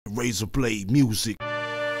razor blade music.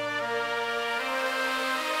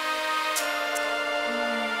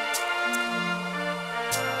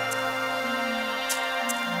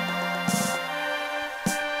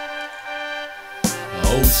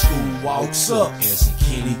 Old school walks up, asking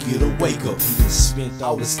can he get a wake up? He done spent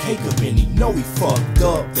all his cake up and he know he fucked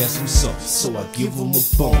up. That's what's up, so I give him a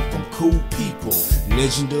bump. I'm cool people,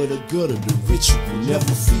 legend of the gutter, the ritual,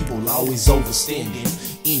 never feeble, always overstanding.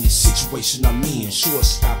 Any situation I'm in,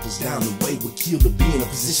 shortstoppers down the way would kill to be in a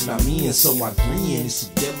position I'm in. So I grin,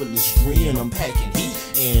 it's a devilish grin, I'm packing heat,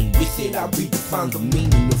 and with it I redefine the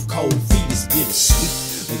meaning of cold feet. It's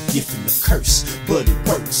bittersweet, a gift and a curse, but it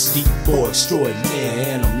works. Deep boy extraordinaire,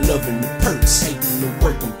 and I'm loving the perks. Hating the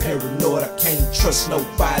work, I'm paranoid, I can't trust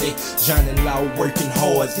nobody. Johnny Law working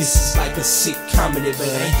hard, this is like a sick comedy, but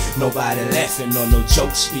ain't nobody laughing or no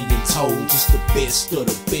jokes being told. Just the best of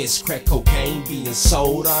the best, crack cocaine being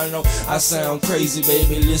sold. I know I sound crazy,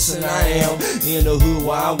 baby, listen, I am in the hood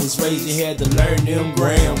where I was raised. You had to learn them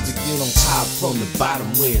grams to get on top from the bottom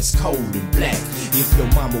where it's cold and black. If your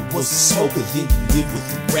mama was a smoker, then you live with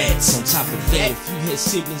the rats. On top of that, if you had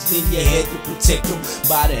siblings, then you had to protect them.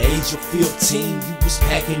 By the age of 15, you was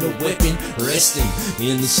packing a weapon, resting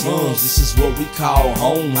in the slums. This is what we call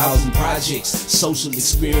home, housing projects. Social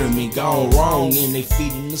experiment gone wrong, and they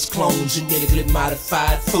feeding us clones, genetically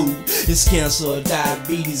modified food. It's cancer or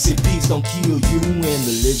diabetes, if peace don't kill you, and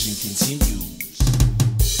the legend continues.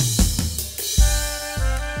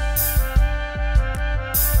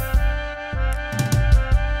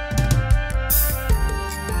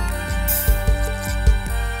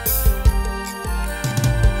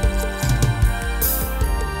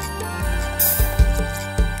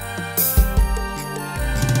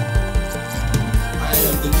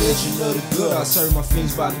 The legend of the good, I served my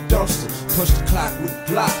fiends by the dumpster. Punched the clock with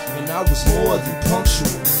a block, and I was more than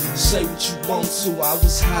punctual. Say what you want to, I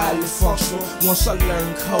was highly functional. Once I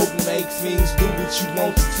learned code and make things do what you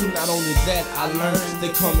want to. Not only that, I learned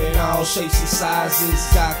they come in all shapes and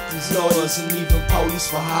sizes. Doctors, lawyers, and even police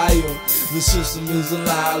for hire. The system is a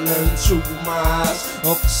lie, I learned the truth with my eyes.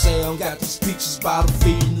 Uncle Sam got these pictures bottle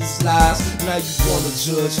feeding his lies. Now you wanna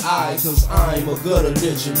judge I, cause I'm a gutter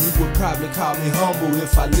legend. You would probably call me humble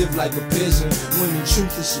if I live like a peasant, when in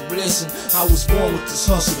truth it's a blessing. I was born with this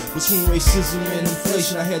hustle. Between racism and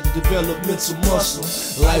inflation, I had to develop mental muscle.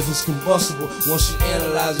 Life is combustible. Once you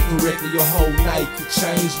analyze it correctly, your whole night could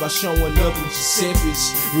change by showing up in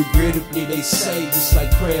Giuseppe's. Regrettably, they say, just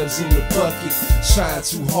like crabs in the bucket, shine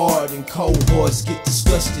too hard and cold hearts get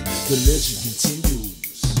disgusted. The legend continues.